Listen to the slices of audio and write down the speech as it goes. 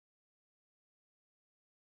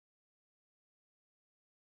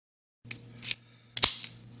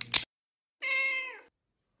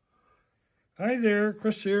Hi there,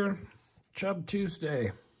 Chris here. Chubb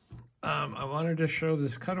Tuesday. I wanted to show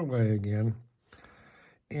this cutaway again.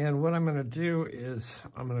 And what I'm going to do is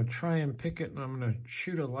I'm going to try and pick it, and I'm going to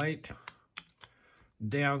shoot a light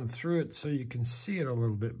down through it so you can see it a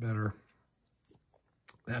little bit better.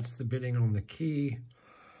 That's the bitting on the key.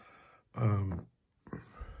 And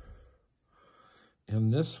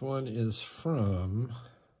this one is from,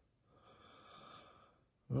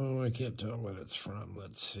 oh, I can't tell what it's from.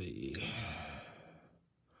 Let's see.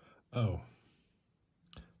 Oh,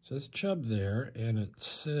 it says Chubb there, and it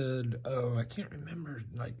said, oh, I can't remember,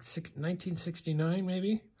 like 1969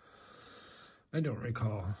 maybe? I don't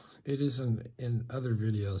recall. It is in other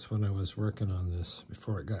videos when I was working on this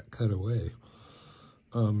before it got cut away.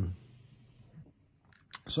 So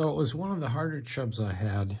it was one of the harder Chubbs I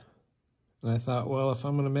had, and I thought, well, if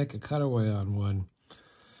I'm going to make a cutaway on one,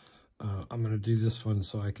 I'm going to do this one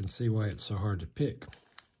so I can see why it's so hard to pick.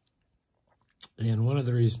 And one of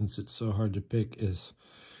the reasons it's so hard to pick is,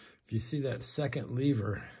 if you see that second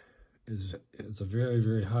lever is a very,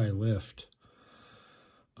 very high lift.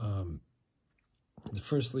 The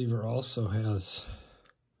first lever also has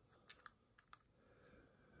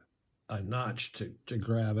a notch to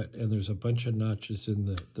grab it, and there's a bunch of notches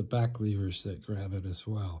in the back levers that grab it as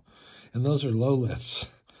well. And those are low lifts.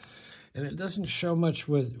 And it doesn't show much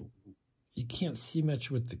with, you can't see much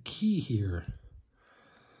with the key here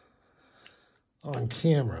on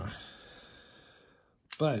camera.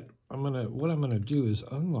 But what I'm gonna do is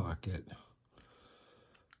unlock it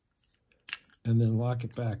and then lock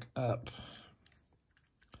it back up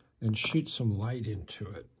and shoot some light into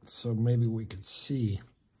it. So maybe we could see,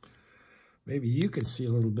 maybe you could see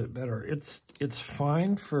a little bit better. It's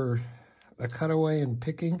fine for a cutaway and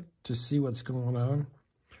picking to see what's going on.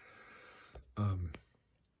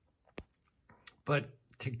 But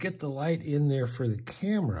to get the light in there for the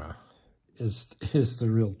camera is the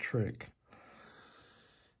real trick.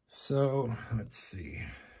 So let's see.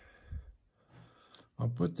 I'll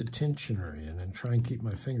put the tensioner in and try and keep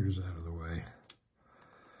my fingers out of the way.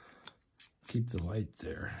 Keep the light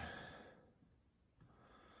there.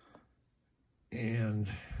 And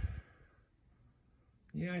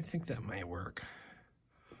yeah, I think that might work.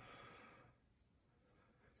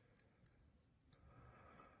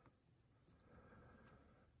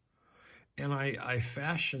 And I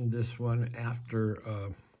fashioned this one after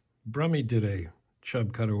Brummy did a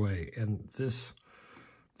Chubb cutaway, and this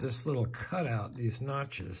little cutout, these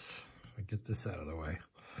notches, I get this out of the way,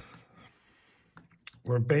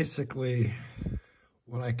 were basically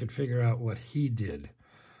when I could figure out what he did.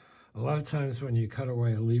 A lot of times when you cut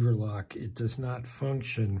away a lever lock, it does not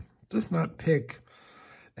function, does not pick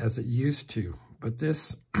as it used to. But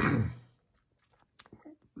this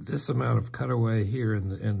this amount of cutaway here and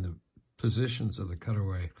the positions of the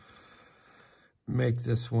cutaway make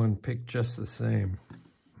this one pick just the same.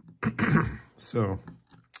 So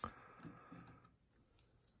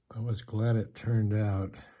I was glad it turned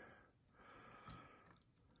out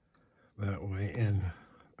that way, and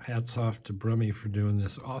hats off to Brummy for doing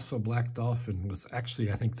this. Also, Black Dolphin was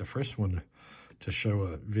actually, I think, the first one to show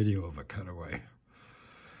a video of a cutaway.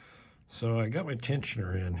 So I got my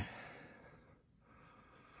tensioner in.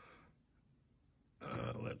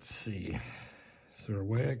 Let's see. Is there a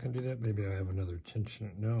way I can do that? Maybe I have another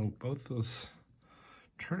tensioner. No, both those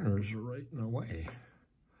turners are right in the way.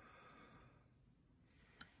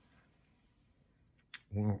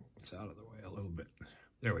 Well, it's out of the way a little bit.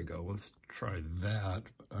 There we go. Let's try that.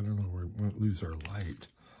 I don't know, we won't lose our light.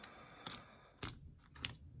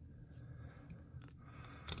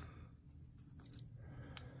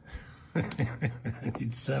 I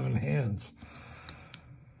need 7 hands.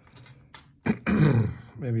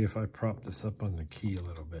 Maybe if I prop this up on the key a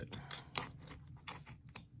little bit.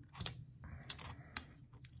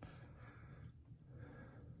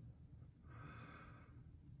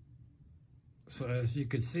 So as you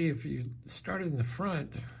can see, if you start in the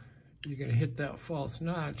front, you're going to hit that false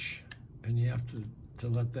notch, and you have to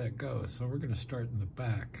let that go. So we're going to start in the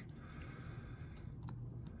back.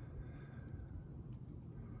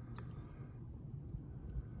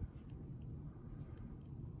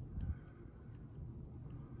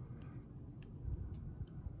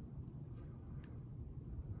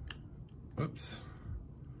 Oops.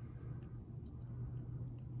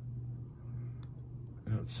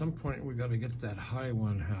 And at some point we got to get that high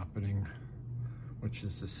one happening, which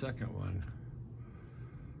is the second one.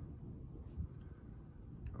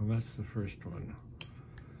 Oh, that's the first one.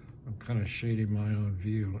 I'm kind of shading my own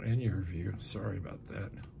view and your view. Sorry about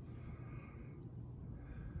that.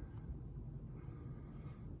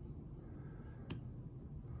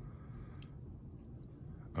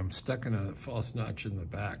 I'm stuck in a false notch in the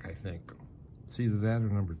back, I think. It's either that or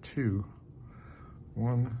number 2.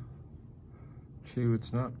 1, 2,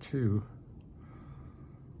 it's not 2.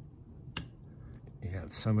 Yeah,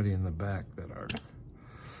 it's somebody in the back that are.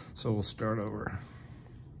 So we'll start over.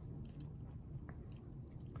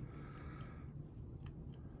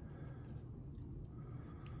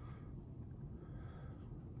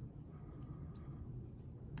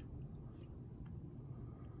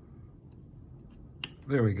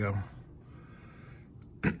 There we go.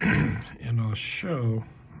 And I'll show,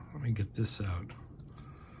 let me get this out.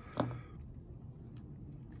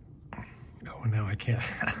 Oh, now I can't.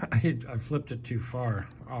 I flipped it too far.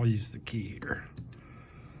 I'll use the key here.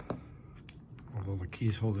 Although the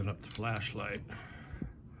key's holding up the flashlight.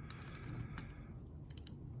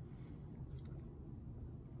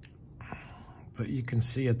 But you can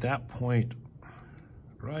see at that point,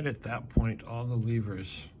 right at that point, all the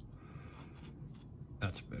levers,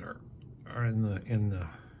 that's better, are in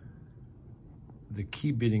the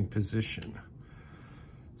key bitting position.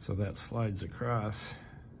 So that slides across,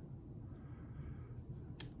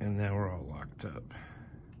 and now we're all locked up.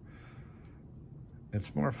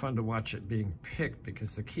 It's more fun to watch it being picked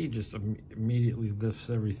because the key just immediately lifts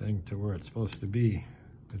everything to where it's supposed to be.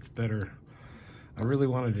 It's better. I really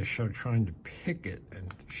wanted to show trying to pick it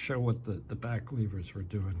and show what the back levers were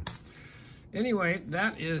doing. Anyway,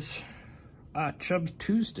 that is Chubb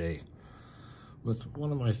Tuesday with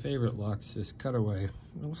one of my favorite locks, this cutaway.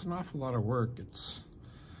 It was an awful lot of work.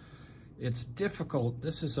 It's difficult.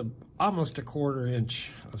 This is almost a 1/4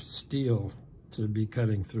 inch of steel to be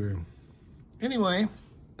cutting through. Anyway,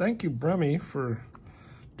 thank you, Brummy, for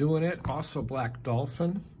doing it. Also, Black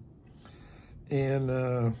Dolphin.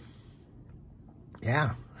 And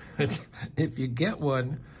yeah, if you get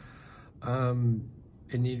one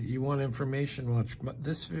and you want information, watch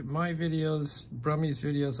my videos, Brummy's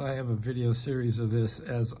videos. I have a video series of this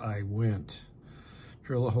as I went.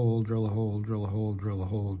 Drill a hole, drill a hole, drill a hole, drill a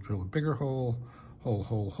hole, drill a bigger hole, hole,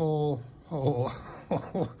 hole, hole, hole,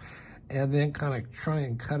 hole, and then kind of try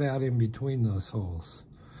and cut out in between those holes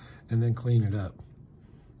and then clean it up.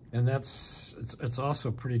 And it's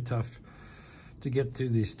also pretty tough to get through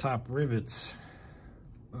these top rivets.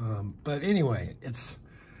 But anyway, it's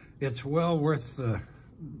well worth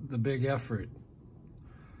the big effort.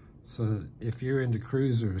 So if you're into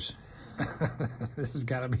cruisers, this has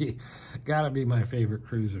gotta be my favorite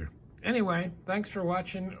cruiser. Anyway, thanks for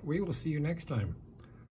watching. We will see you next time.